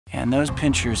And those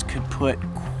pinchers could put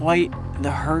quite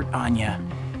the hurt on you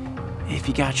if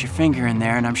you got your finger in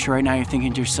there. And I'm sure right now you're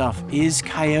thinking to yourself, is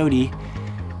Coyote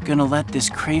gonna let this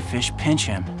crayfish pinch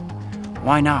him?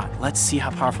 Why not? Let's see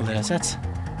how powerful that is. That's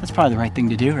probably the right thing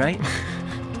to do, right?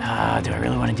 Do I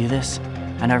really want to do this?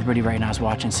 I know everybody right now is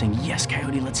watching saying, yes,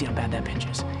 Coyote, let's see how bad that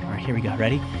pinches. All right, here we go.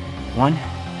 Ready? 1,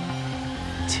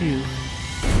 2.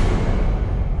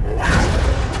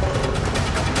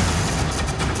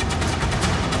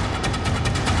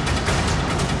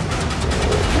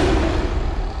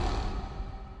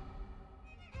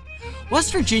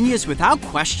 West Virginia is without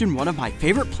question one of my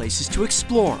favorite places to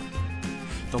explore.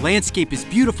 The landscape is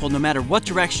beautiful no matter what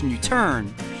direction you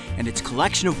turn, and its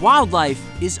collection of wildlife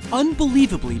is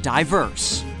unbelievably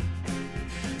diverse.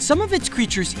 Some of its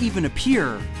creatures even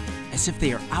appear as if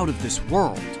they are out of this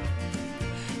world.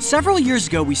 Several years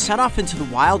ago, we set off into the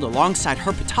wild alongside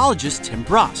herpetologist Tim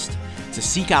Brust to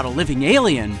seek out a living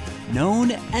alien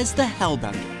known as the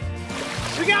Hellbender.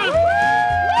 We got him!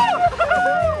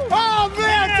 Oh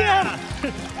man, Tim!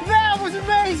 That was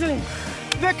amazing!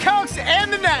 The coax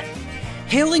and the net!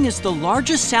 Hailing is the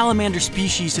largest salamander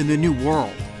species in the New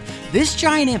World. This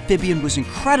giant amphibian was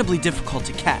incredibly difficult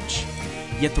to catch,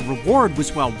 yet the reward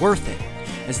was well worth it,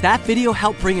 as that video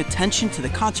helped bring attention to the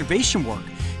conservation work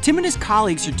Tim and his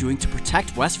colleagues are doing to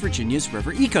protect West Virginia's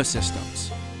river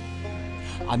ecosystems.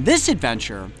 On this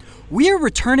adventure, we are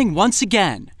returning once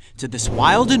again to this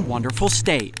wild and wonderful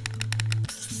state.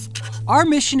 Our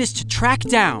mission is to track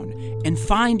down and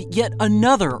find yet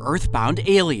another earthbound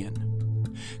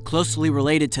alien. Closely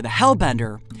related to the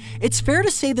Hellbender, it's fair to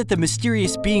say that the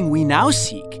mysterious being we now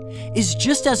seek is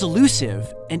just as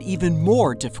elusive and even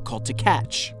more difficult to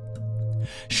catch.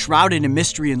 Shrouded in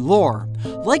mystery and lore,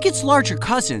 like its larger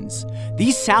cousins,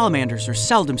 these salamanders are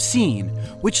seldom seen,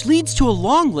 which leads to a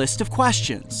long list of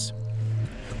questions.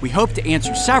 We hope to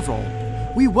answer several.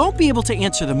 We won't be able to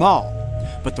answer them all,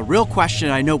 but the real question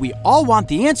I know we all want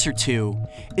the answer to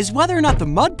is whether or not the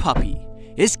Mudpuppy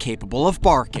is capable of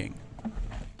barking.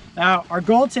 Now, our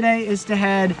goal today is to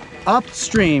head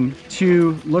upstream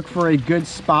to look for a good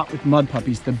spot with mud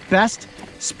puppies. The best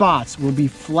spots will be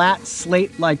flat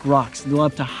slate-like rocks. They'll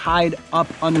have to hide up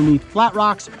underneath flat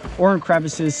rocks or in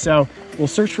crevices. So we'll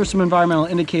search for some environmental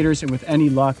indicators and with any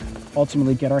luck,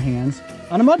 ultimately get our hands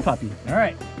on a mud puppy. All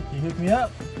right, you hook me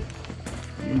up.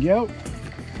 Here you go.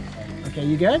 Okay,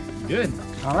 you good? Good.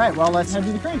 All right, well, let's head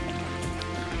to the crate.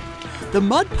 The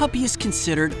Mudpuppy is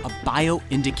considered a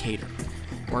bioindicator,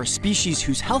 or a species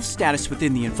whose health status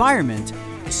within the environment,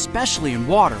 especially in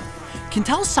water, can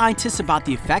tell scientists about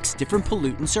the effects different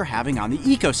pollutants are having on the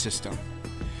ecosystem.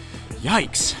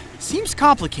 Yikes, seems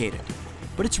complicated,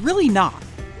 but it's really not.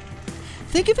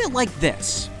 Think of it like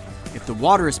this. If the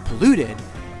water is polluted,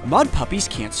 mud puppies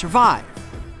can't survive.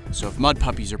 So if mud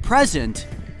puppies are present,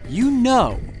 you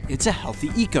know it's a healthy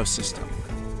ecosystem.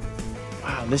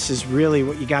 Wow, this is really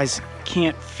what you guys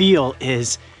can't feel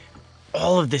is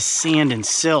all of this sand and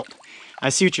silt. I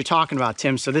see what you're talking about,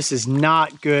 Tim. So this is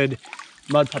not good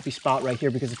mud puppy spot right here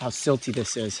because of how silty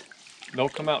this is. They'll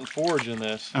come out and forage in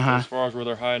this. As far as where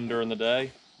they're hiding during the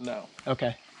day, no.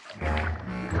 Okay.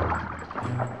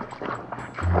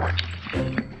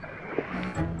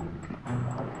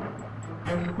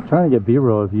 I'm trying to get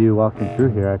B-roll of you walking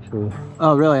through here, actually.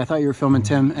 Oh, really? I thought you were filming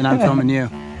Tim and I'm filming you.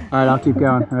 All right, I'll keep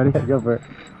going. Ready? Go for it.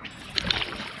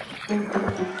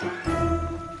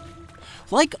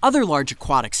 Like other large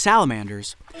aquatic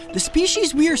salamanders, the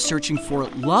species we are searching for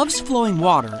loves flowing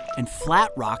water and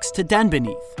flat rocks to den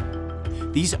beneath.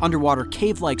 These underwater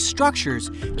cave-like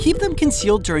structures keep them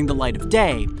concealed during the light of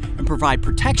day and provide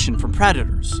protection from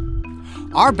predators.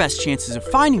 Our best chances of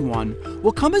finding one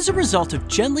will come as a result of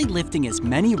gently lifting as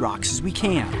many rocks as we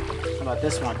can. How about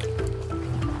this one?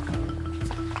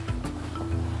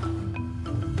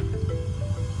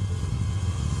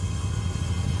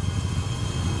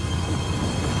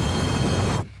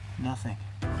 Nothing.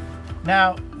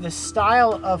 Now, the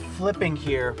style of flipping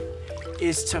here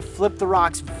is to flip the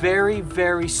rocks very,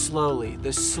 very slowly.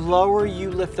 The slower you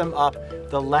lift them up,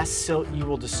 the less silt you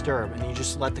will disturb. And you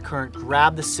just let the current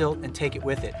grab the silt and take it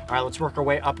with it. All right, let's work our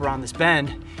way up around this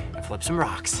bend and flip some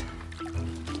rocks.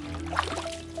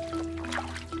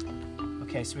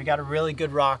 Okay, so we got a really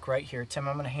good rock right here. Tim,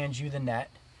 I'm gonna hand you the net.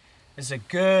 This is a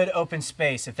good open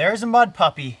space. If there's a mud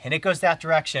puppy and it goes that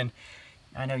direction,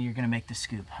 I know you're gonna make the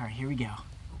scoop. All right, here we go.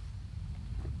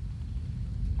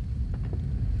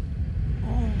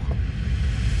 Oh,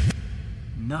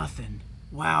 nothing.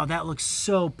 Wow, that looks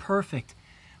so perfect.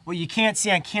 What you can't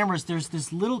see on cameras, there's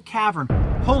this little cavern.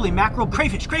 Holy mackerel,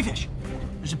 crayfish, crayfish.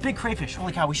 There's a big crayfish.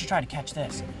 Holy cow, we should try to catch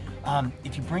this.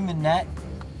 If you bring the net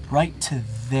right to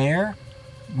there,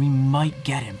 we might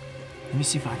get him. Let me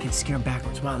see if I can scare him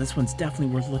backwards. Wow, this one's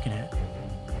definitely worth looking at.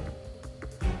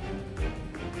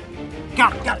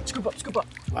 Got it, scoop up.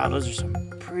 Wow, those are some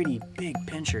pretty big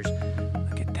pinchers.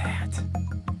 Look at that.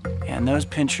 And those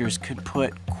pinchers could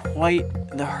put quite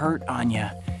the hurt on you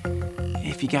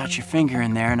if you got your finger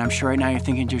in there. And I'm sure right now you're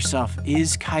thinking to yourself,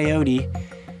 is Coyote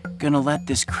gonna let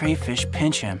this crayfish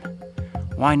pinch him?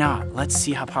 Why not? Let's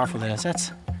see how powerful that is.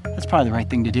 That's probably the right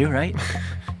thing to do, right?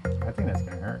 I think that's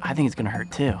gonna hurt. I think it's gonna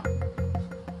hurt too.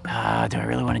 Do I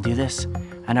really wanna do this?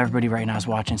 I know everybody right now is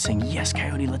watching saying, yes,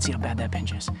 Coyote, let's see how bad that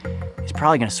pinches. He's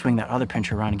probably gonna swing that other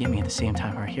pincher around and get me at the same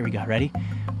time. All right, here we go, ready?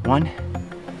 1,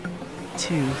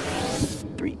 2,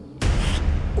 3.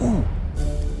 Ooh,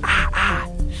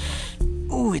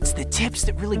 Ooh, it's the tips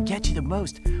that really get you the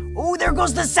most. Ooh, there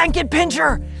goes the second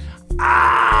pincher.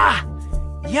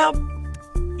 Yep.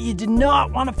 You did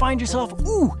not want to find yourself,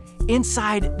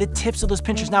 inside the tips of those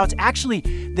pinchers. Now, it's actually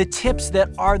the tips that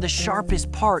are the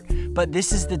sharpest part, but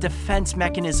this is the defense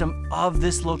mechanism of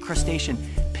this little crustacean.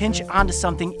 Pinch onto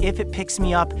something if it picks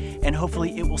me up, and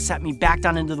hopefully it will set me back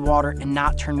down into the water and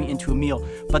not turn me into a meal.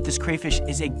 But this crayfish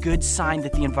is a good sign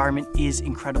that the environment is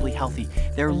incredibly healthy.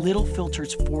 They're little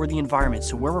filters for the environment.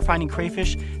 So where we're finding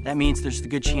crayfish, that means there's the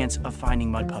good chance of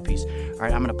finding mud puppies. All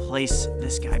right, I'm gonna place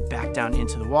this guy back down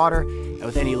into the water, and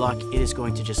with any luck, it is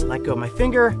going to just let go of my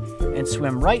finger and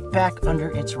swim right back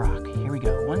under its rock. Here we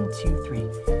go, 1, 2,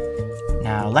 3.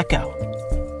 Now let go.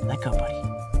 Let go, buddy.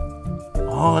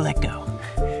 Oh, let go.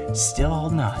 Still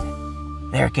holding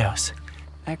on. There it goes.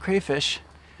 That crayfish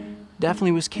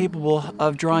definitely was capable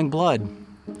of drawing blood.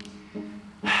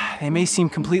 They may seem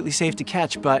completely safe to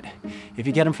catch, but if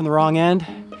you get them from the wrong end,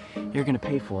 you're gonna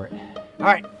pay for it. All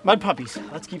right, mud puppies,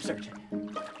 let's keep searching.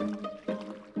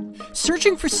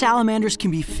 Searching for salamanders can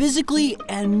be physically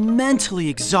and mentally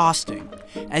exhausting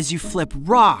as you flip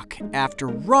rock after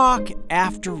rock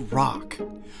after rock,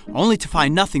 only to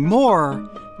find nothing more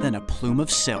than a plume of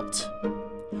silt.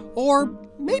 Or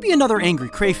maybe another angry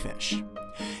crayfish.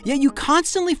 Yet you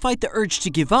constantly fight the urge to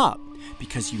give up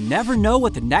because you never know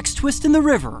what the next twist in the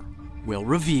river will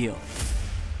reveal.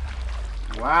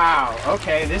 Wow,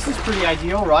 okay, this is pretty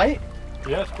ideal, right?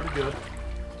 Yeah, it's pretty good.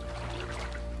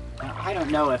 Now, I don't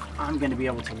know if I'm gonna be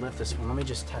able to lift this one. Let me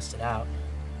just test it out.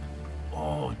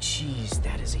 Oh, geez,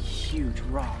 that is a huge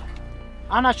rock.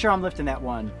 I'm not sure I'm lifting that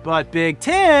one, but Big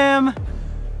Tim,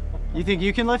 you think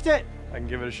you can lift it? I can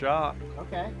give it a shot.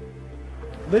 Okay.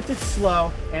 Lift it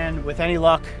slow, and with any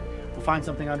luck, we'll find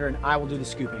something under and I will do the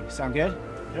scooping. Sound good?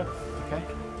 Yeah. Okay.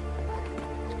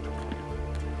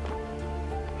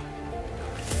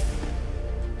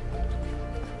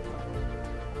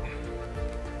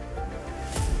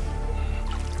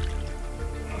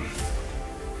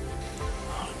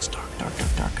 Oh, it's dark.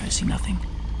 I see nothing.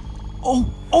 Oh!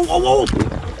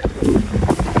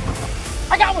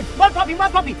 I got one! Mud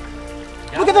puppy!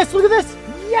 Look at this!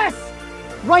 Yes!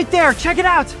 Right there, check it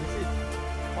out!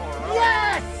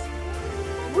 Yes!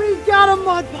 We got a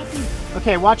mud puppy!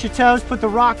 Okay, watch your toes, put the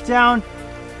rock down.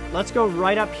 Let's go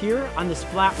right up here on this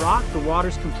flat rock. The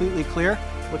water's completely clear.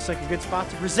 Looks like a good spot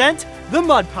to present the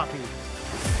mud puppy.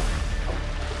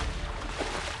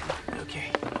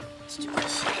 Okay, let's do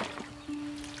this.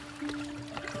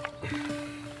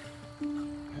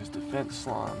 There's defense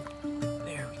slime.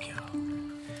 There we go.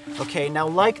 Okay, now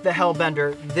like the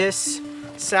hellbender, this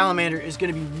salamander is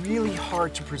gonna be really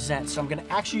hard to present, so I'm gonna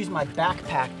actually use my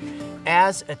backpack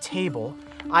as a table.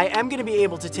 I am gonna be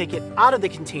able to take it out of the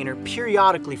container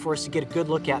periodically for us to get a good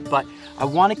look at, but I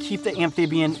wanna keep the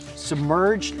amphibian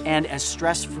submerged and as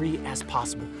stress-free as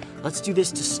possible. Let's do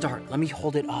this to start. Let me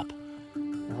hold it up.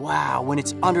 Wow, when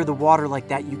it's under the water like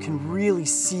that, you can really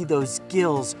see those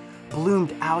gills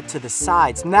bloomed out to the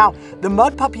sides. Now, the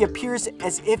mud puppy appears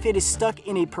as if it is stuck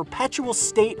in a perpetual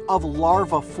state of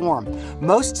larva form.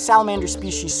 Most salamander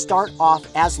species start off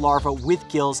as larvae with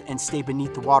gills and stay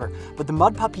beneath the water, but the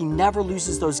mud puppy never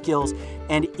loses those gills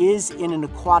and is in an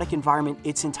aquatic environment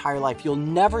its entire life. You'll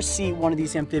never see one of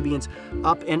these amphibians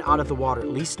up and out of the water, at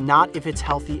least not if it's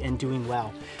healthy and doing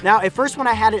well. Now, at first when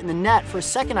I had it in the net, for a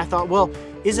second I thought, well,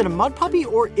 is it a mud puppy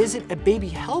or is it a baby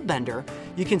hellbender?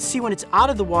 You can see when it's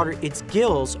out of the water, its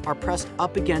gills are pressed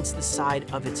up against the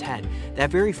side of its head.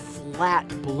 That very flat,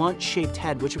 blunt-shaped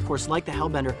head, which of course, like the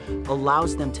hellbender,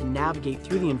 allows them to navigate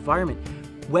through the environment,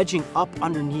 wedging up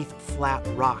underneath flat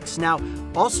rocks. Now,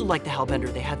 also like the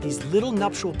hellbender, they have these little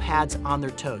nuptial pads on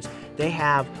their toes. They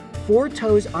have 4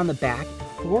 toes on the back,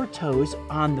 4 toes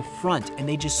on the front, and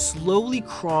they just slowly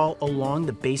crawl along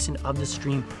the basin of the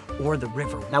stream or the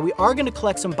river. Now, we are gonna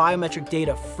collect some biometric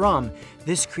data from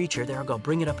this creature. There I go,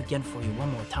 bring it up again for you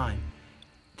one more time.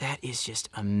 That is just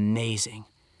amazing.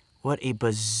 What a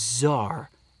bizarre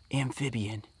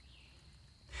amphibian.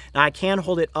 Now, I can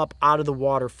hold it up out of the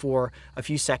water for a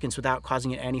few seconds without causing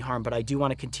it any harm, but I do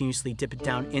want to continuously dip it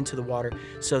down into the water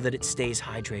so that it stays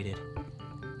hydrated.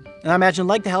 Now, I imagine,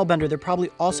 like the hellbender, they're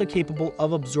probably also capable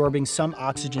of absorbing some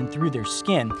oxygen through their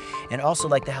skin. And also,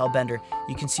 like the hellbender,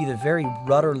 you can see the very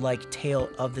rudder-like tail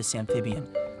of this amphibian.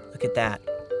 Look at that.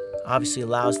 Obviously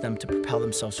allows them to propel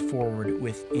themselves forward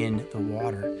within the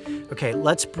water. Okay,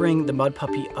 let's bring the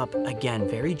Mudpuppy up again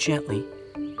very gently.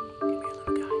 Come here,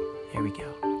 little guy. There we go.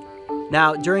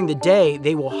 Now, during the day,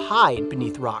 they will hide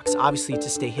beneath rocks, obviously to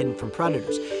stay hidden from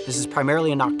predators. This is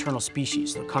primarily a nocturnal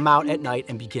species. They'll come out at night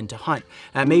and begin to hunt.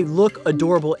 Now, it may look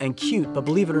adorable and cute, but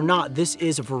believe it or not, this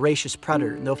is a voracious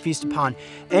predator, and they'll feast upon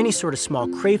any sort of small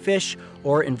crayfish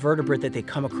or invertebrate that they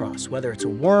come across. Whether it's a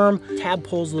worm,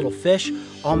 tadpoles, little fish,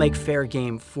 all make fair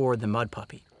game for the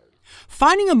Mudpuppy.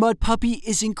 Finding a Mudpuppy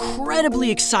is incredibly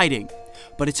exciting,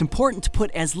 but it's important to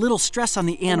put as little stress on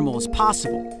the animal as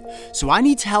possible. So I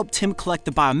need to help Tim collect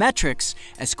the biometrics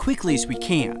as quickly as we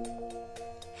can.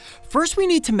 First, we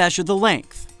need to measure the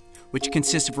length, which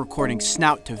consists of recording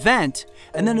snout to vent,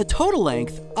 and then a total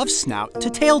length of snout to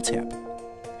tail tip.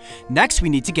 Next, we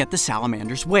need to get the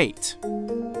salamander's weight.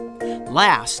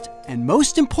 Last, and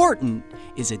most important,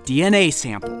 is a DNA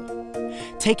sample.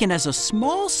 Taken as a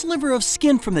small sliver of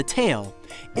skin from the tail,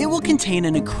 it will contain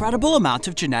an incredible amount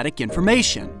of genetic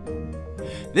information.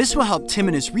 This will help Tim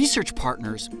and his research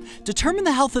partners determine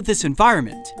the health of this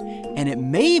environment, and it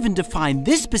may even define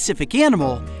this specific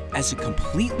animal as a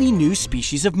completely new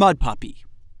species of Mudpuppy.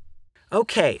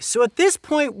 Okay, so at this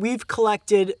point, we've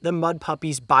collected the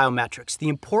Mudpuppy's biometrics, the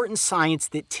important science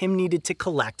that Tim needed to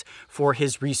collect for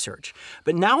his research.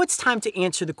 But now it's time to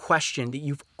answer the question that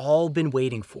you've all been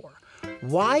waiting for.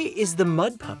 Why is the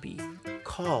Mudpuppy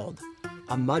called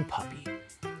a Mudpuppy?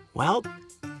 Well,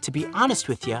 to be honest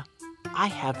with you, I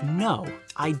have no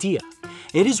idea.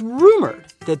 It is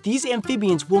rumored that these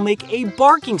amphibians will make a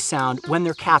barking sound when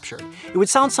they're captured. It would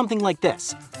sound something like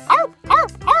this, arp,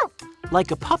 arp, arp,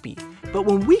 like a puppy. But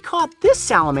when we caught this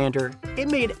salamander, it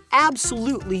made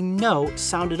absolutely no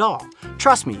sound at all.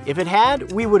 Trust me, if it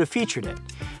had, we would have featured it.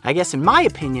 I guess in my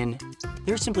opinion,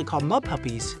 they're simply called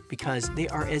Mudpuppies because they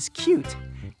are as cute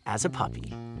as a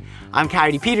puppy. I'm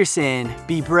Coyote Peterson.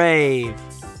 Be brave.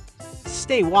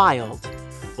 Stay wild.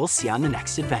 We'll see you on the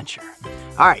next adventure.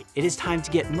 All right, it is time to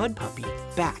get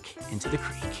Mudpuppy back into the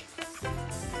creek.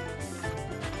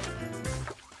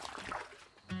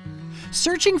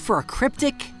 Searching for a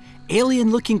cryptic,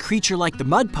 alien-looking creature like the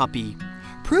Mudpuppy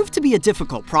proved to be a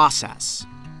difficult process.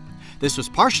 This was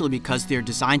partially because they're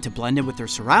designed to blend in with their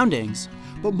surroundings,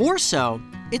 but more so,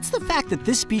 it's the fact that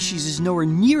this species is nowhere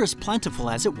near as plentiful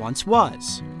as it once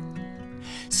was.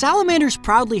 Salamanders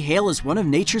proudly hail as one of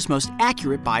nature's most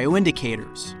accurate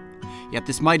bioindicators. Yet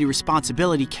this mighty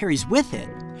responsibility carries with it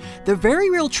the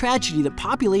very real tragedy that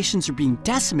populations are being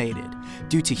decimated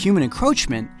due to human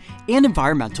encroachment and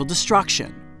environmental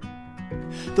destruction.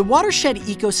 The watershed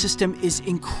ecosystem is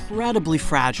incredibly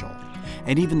fragile,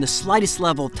 and even the slightest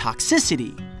level of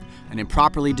toxicity, an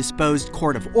improperly disposed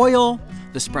quart of oil,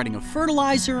 the spreading of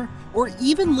fertilizer, or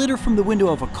even litter from the window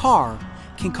of a car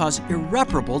can cause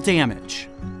irreparable damage.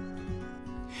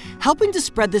 Helping to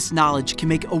spread this knowledge can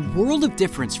make a world of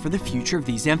difference for the future of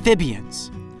these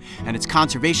amphibians. And it's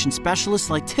conservation specialists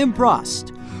like Tim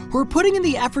Brust who are putting in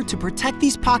the effort to protect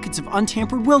these pockets of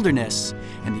untampered wilderness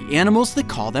and the animals that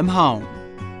call them home.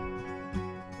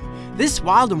 This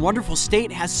wild and wonderful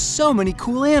state has so many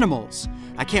cool animals.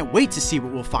 I can't wait to see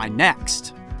what we'll find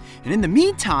next. And in the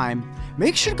meantime,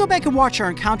 make sure to go back and watch our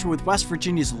encounter with West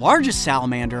Virginia's largest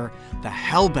salamander, the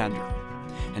hellbender.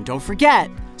 And don't forget,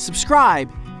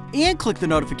 subscribe and click the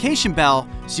notification bell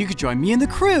so you can join me and the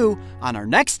crew on our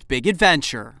next big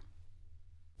adventure.